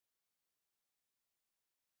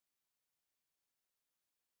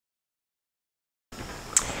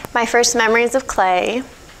My first memories of clay,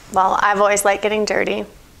 well, I've always liked getting dirty.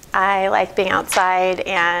 I like being outside,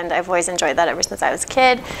 and I've always enjoyed that ever since I was a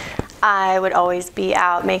kid. I would always be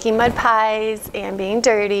out making mud pies and being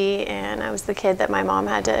dirty, and I was the kid that my mom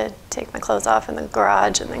had to take my clothes off in the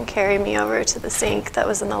garage and then carry me over to the sink that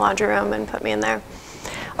was in the laundry room and put me in there.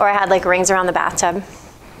 Or I had like rings around the bathtub,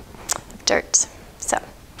 dirt. So,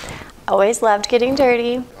 always loved getting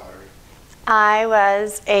dirty. I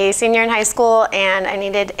was a senior in high school, and I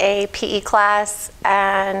needed a PE class,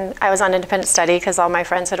 and I was on independent study because all my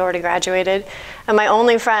friends had already graduated. And my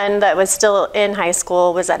only friend that was still in high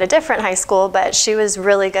school was at a different high school, but she was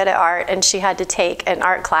really good at art, and she had to take an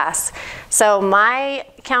art class. So my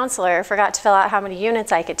counselor forgot to fill out how many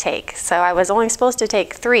units I could take. So I was only supposed to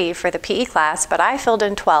take 3 for the PE class, but I filled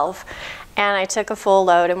in 12, and I took a full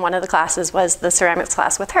load, and one of the classes was the ceramics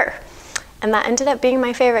class with her. And that ended up being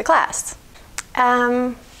my favorite class.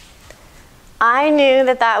 I knew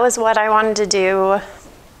that that was what I wanted to do.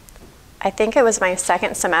 I think it was my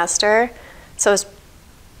second semester, so I was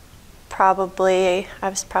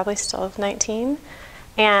probably still 19.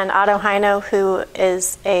 And Otto Heino, who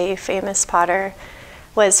is a famous potter,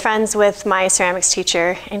 was friends with my ceramics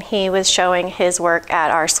teacher, and he was showing his work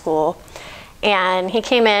at our school. And he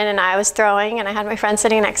came in, and I was throwing, and I had my friend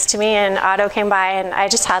sitting next to me, and Otto came by, and I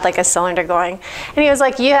just had like a cylinder going. And he was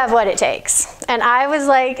like, "You have what it takes." And I was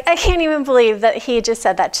like, I can't even believe that he just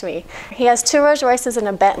said that to me. He has 2 Rolls Royces and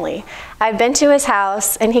a Bentley. I've been to his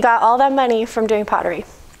house, and he got all that money from doing pottery.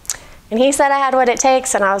 And he said I had what it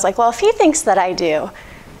takes, and I was like, well, if he thinks that I do,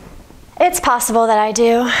 it's possible that I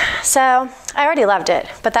do. So I already loved it,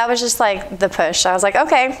 but that was just like the push. I was like,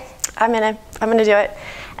 okay, I'm gonna do it.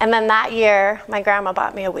 And then that year, my grandma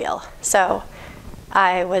bought me a wheel. So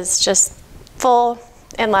I was just full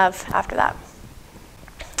in love after that.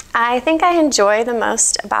 I think I enjoy the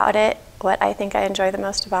most about it, what I think I enjoy the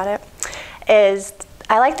most about it, is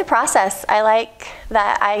I like the process. I like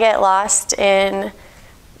that I get lost in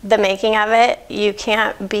the making of it. You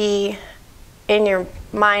can't be in your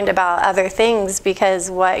mind about other things because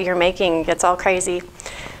what you're making gets all crazy.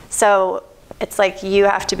 So it's like you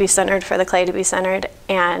have to be centered for the clay to be centered,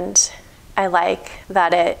 and I like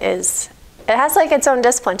that it has like its own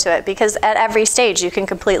discipline to it, because at every stage you can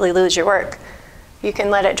completely lose your work. You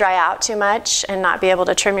can let it dry out too much and not be able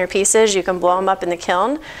to trim your pieces. You can blow them up in the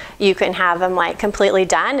kiln. You can have them like completely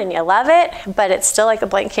done and you love it, but it's still like a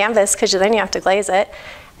blank canvas because then you have to glaze it.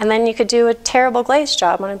 And then you could do a terrible glaze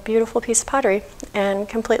job on a beautiful piece of pottery and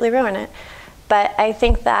completely ruin it. But I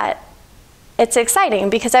think that it's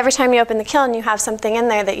exciting because every time you open the kiln, you have something in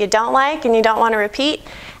there that you don't like and you don't want to repeat.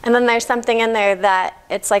 And then there's something in there that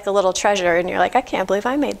it's like a little treasure, and you're like, I can't believe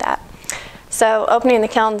I made that. So opening the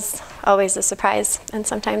kiln's always a surprise, and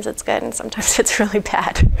sometimes it's good and sometimes it's really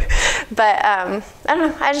bad. But I don't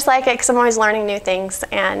know, I just like it because I'm always learning new things,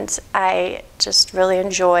 and I just really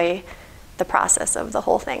enjoy the process of the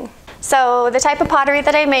whole thing. So the type of pottery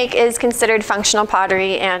that I make is considered functional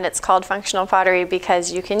pottery, and it's called functional pottery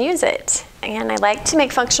because you can use it. And I like to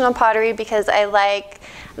make functional pottery because I like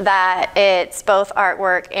that it's both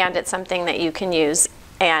artwork and it's something that you can use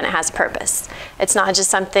and it has purpose. It's not just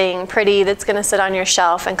something pretty that's going to sit on your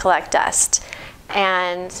shelf and collect dust.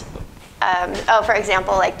 And for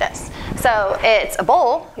example, like this. So it's a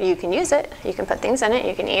bowl, you can use it, you can put things in it,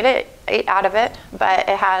 you can eat out of it, but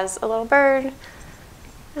it has a little bird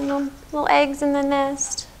and little eggs in the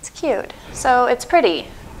nest. It's cute. So it's pretty.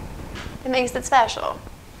 It makes it special.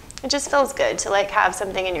 It just feels good to like have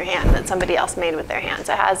something in your hand that somebody else made with their hands.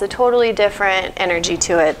 It has a totally different energy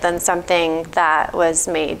to it than something that was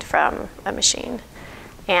made from a machine.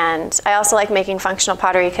 And I also like making functional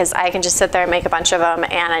pottery because I can just sit there and make a bunch of them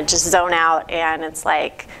and I just zone out, and it's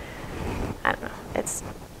like, I don't know, it's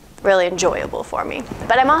really enjoyable for me.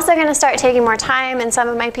 But I'm also going to start taking more time in some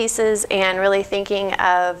of my pieces and really thinking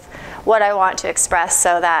of what I want to express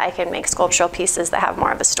so that I can make sculptural pieces that have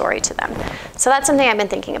more of a story to them. So that's something I've been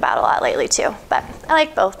thinking about a lot lately too, but I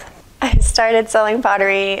like both. I started selling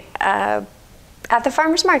pottery at the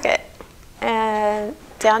farmer's market,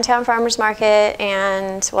 downtown farmer's market,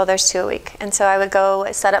 and well, there's 2 a week. And so I would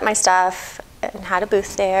go set up my stuff and had a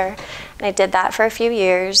booth there, and I did that for a few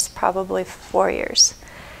years, probably 4 years.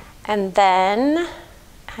 And then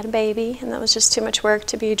I had a baby, and that was just too much work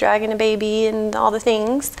to be dragging a baby and all the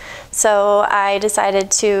things. So I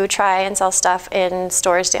decided to try and sell stuff in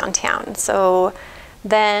stores downtown. So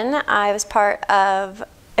then I was part of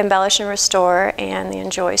Embellish and Restore and the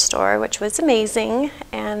Enjoy store, which was amazing.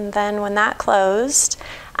 And then when that closed,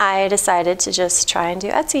 I decided to just try and do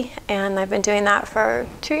Etsy, and I've been doing that for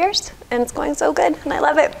 2 years, and it's going so good, and I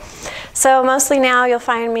love it. So mostly now you'll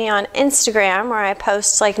find me on Instagram, where I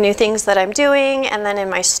post like new things that I'm doing, and then in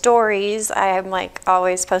my stories I'm like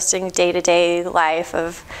always posting day-to-day life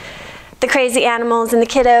of the crazy animals and the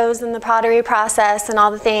kiddos and the pottery process and all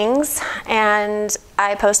the things. And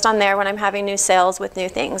I post on there when I'm having new sales with new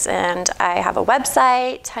things. And I have a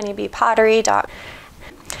website, honeybeepottery.com,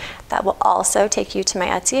 that will also take you to my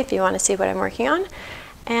Etsy if you want to see what I'm working on.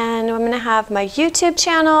 And I'm going to have my YouTube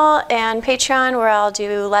channel and Patreon, where I'll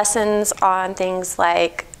do lessons on things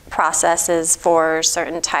like processes for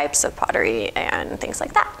certain types of pottery and things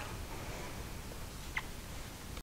like that.